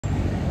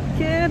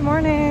Good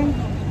morning.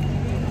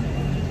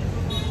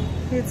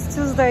 It's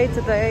Tuesday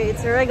today.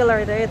 It's a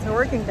regular day. It's a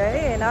working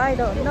day, and I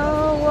don't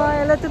know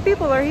why a lot of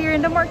people are here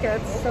in the market.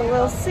 So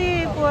we'll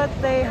see what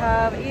they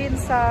have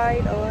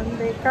inside on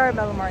the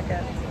Carmel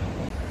market.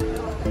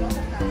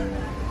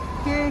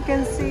 Here you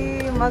can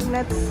see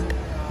magnets,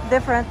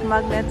 different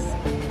magnets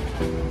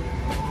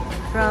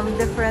from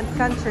different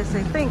countries,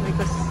 I think,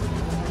 because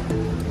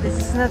this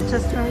is not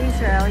just from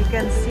Israel. You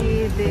can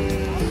see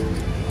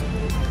the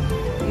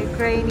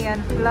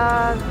Ukrainian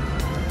flag,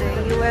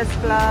 the US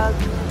flag.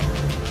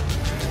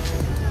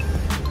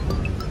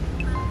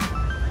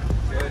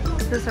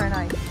 These are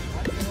nice.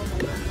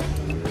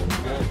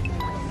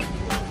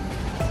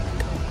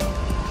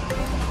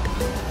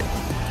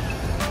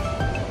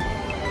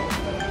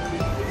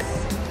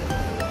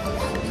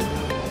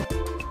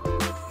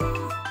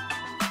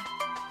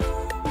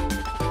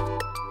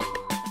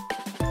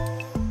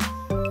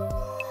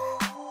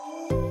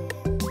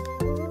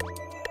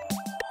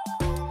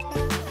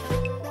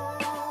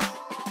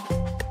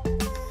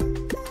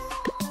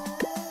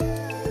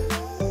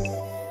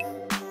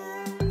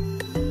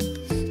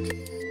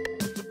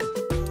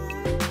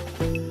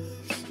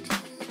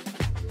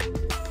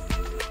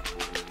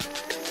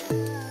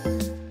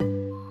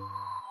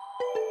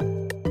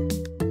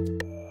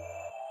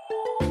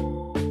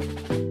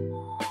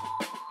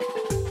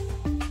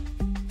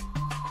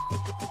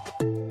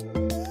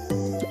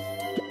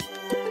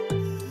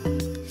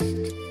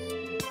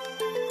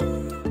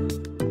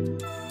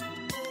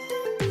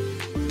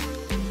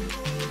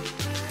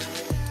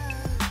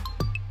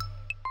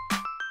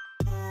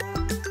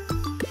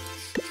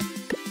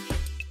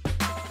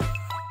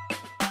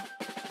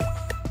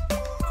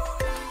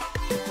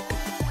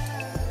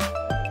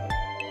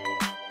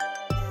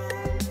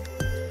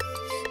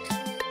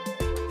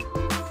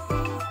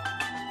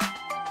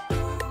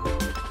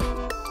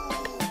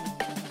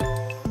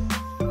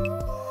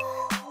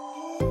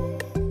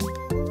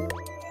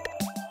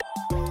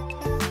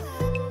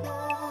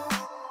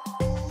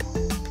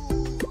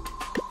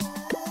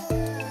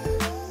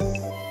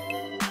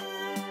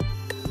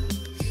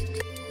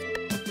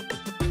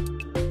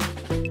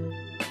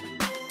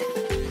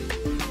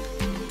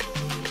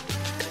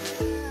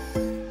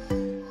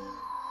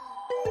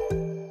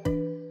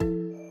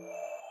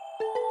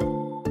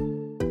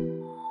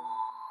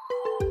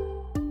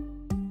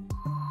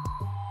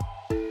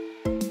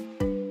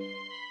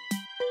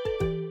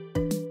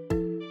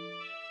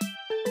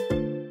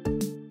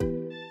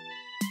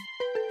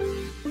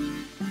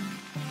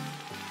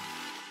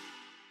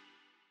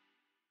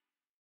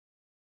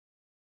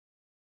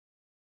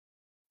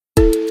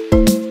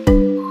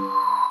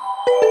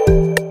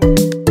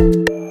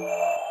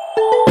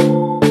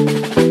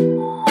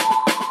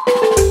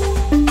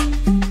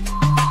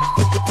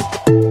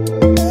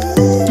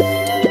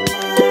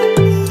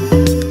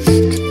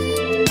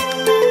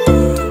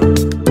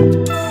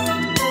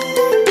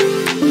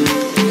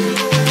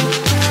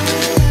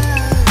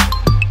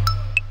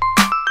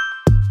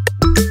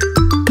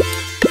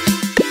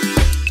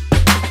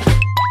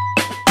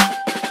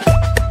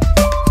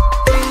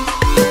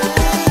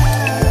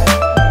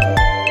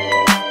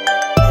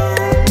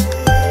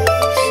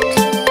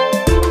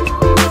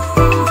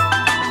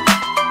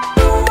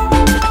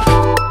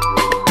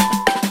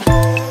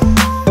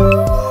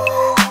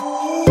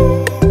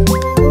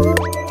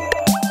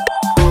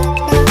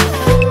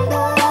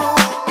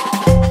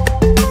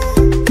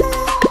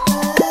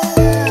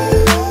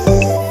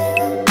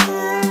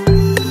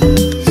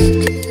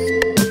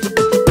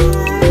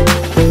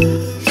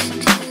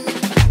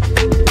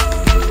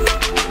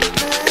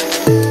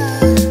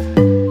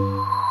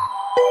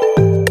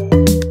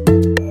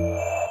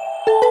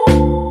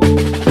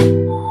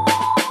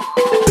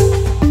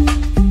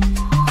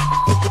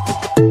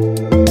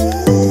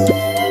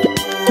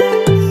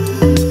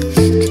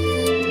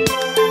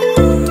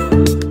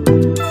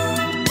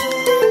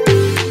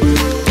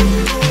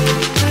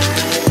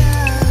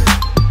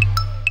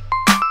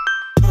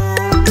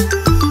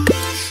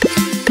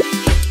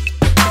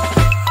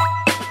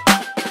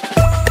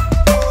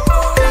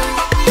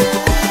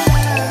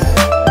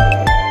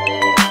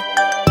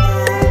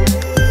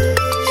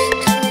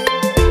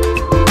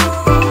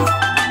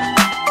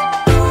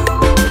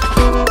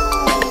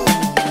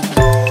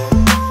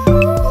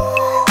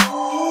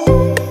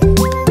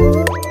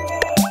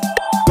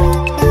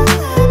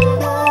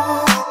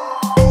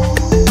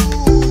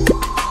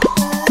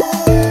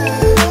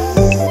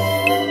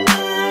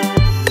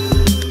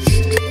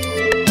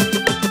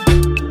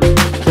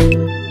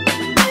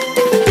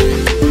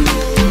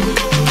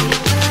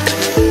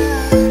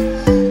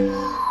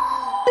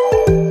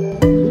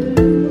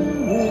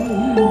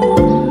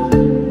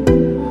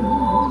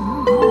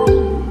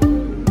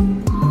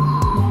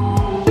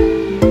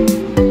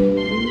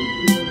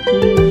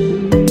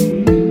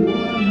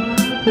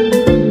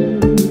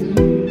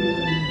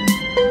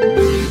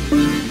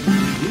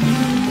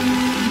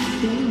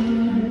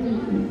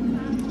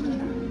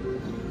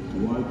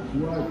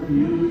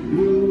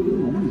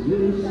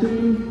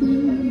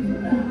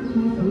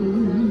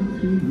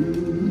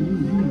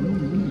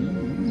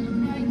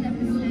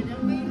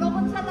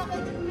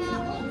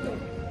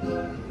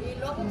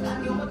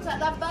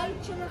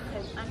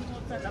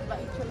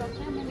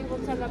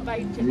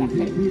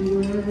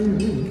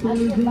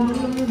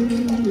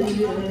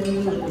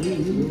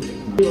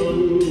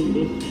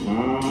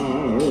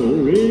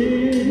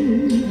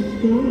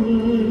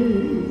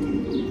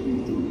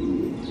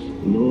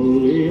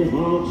 Lonely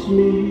hearts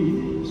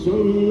meet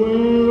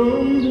somewhere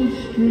on the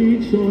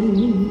streets of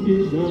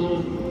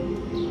desire.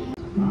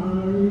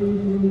 I'm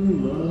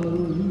in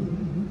love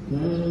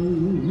and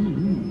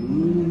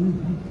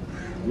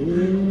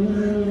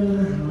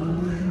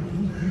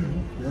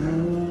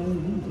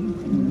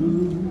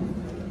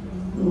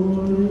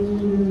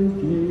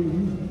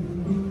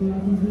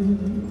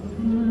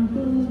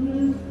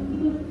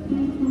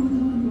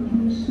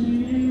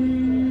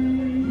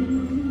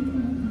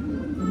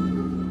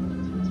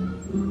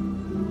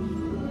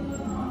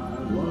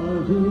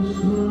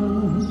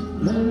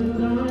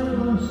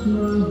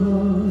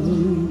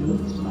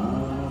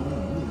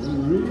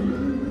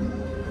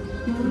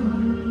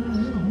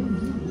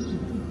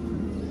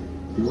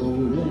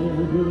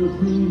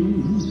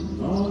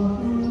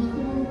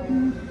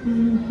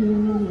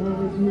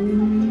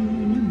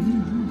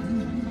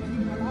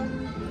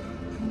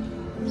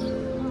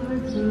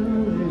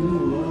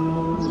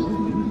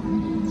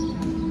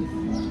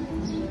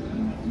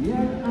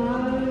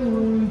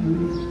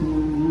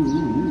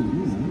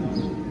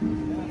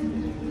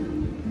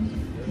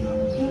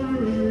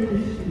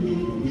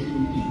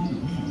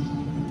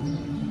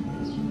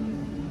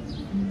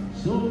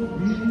so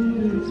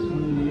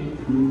beautifully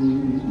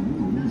true.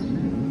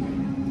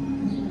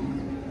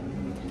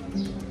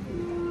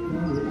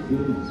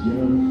 It's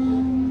just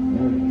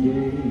a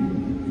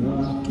game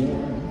of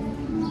cat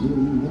who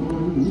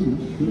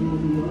wants to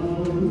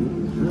love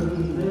and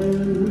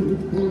then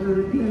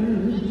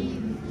forget.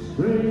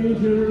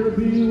 Stranger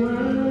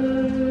beware.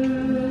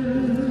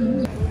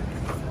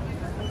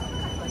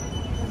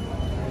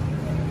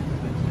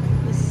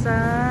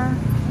 Isa,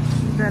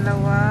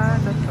 dalawa,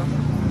 tatlo.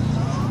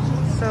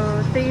 So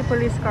 3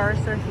 police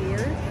cars are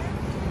here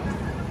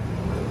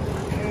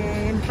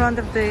in front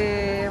of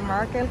the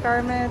Markel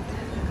Carmel.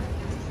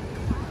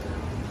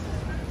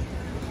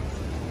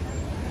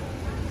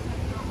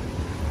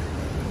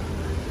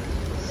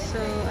 So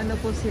ano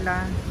po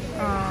sila,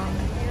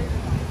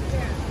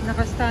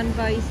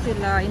 naka-standby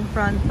sila in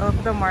front of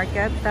the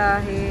market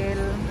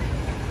dahil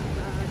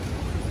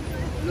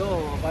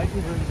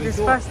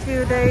this past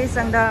few days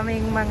ang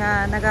daming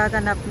mga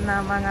nagaganap na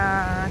mga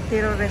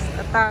terrorist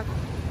attack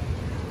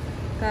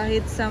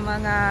kahit sa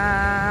mga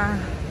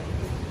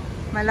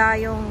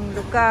malayong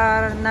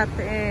lugar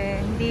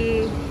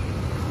hindi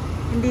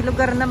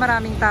lugar na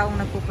maraming taong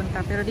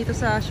nagpupunta, pero dito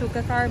sa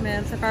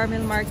Carmel, sa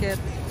Carmel Market,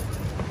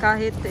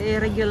 kahit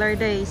regular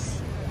days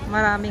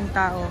maraming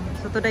tao.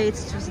 So today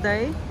it's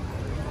Tuesday,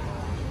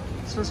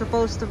 so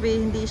supposed to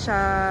be hindi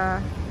siya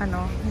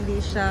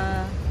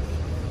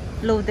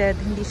loaded,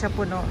 hindi siya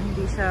puno,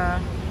 hindi siya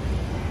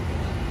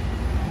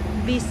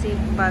busy,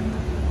 but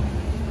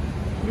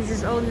this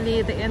is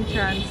only the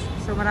entrance,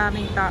 so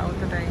maraming tao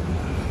today.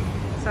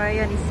 So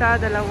ayan,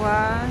 isa,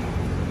 dalawa,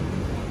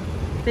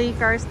 3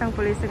 cars ng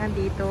police ang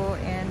nandito,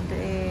 and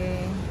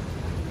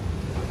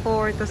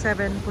 4 to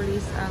 7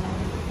 police ang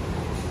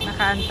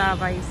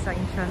nakaantabay sa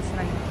entrance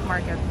ng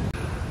market.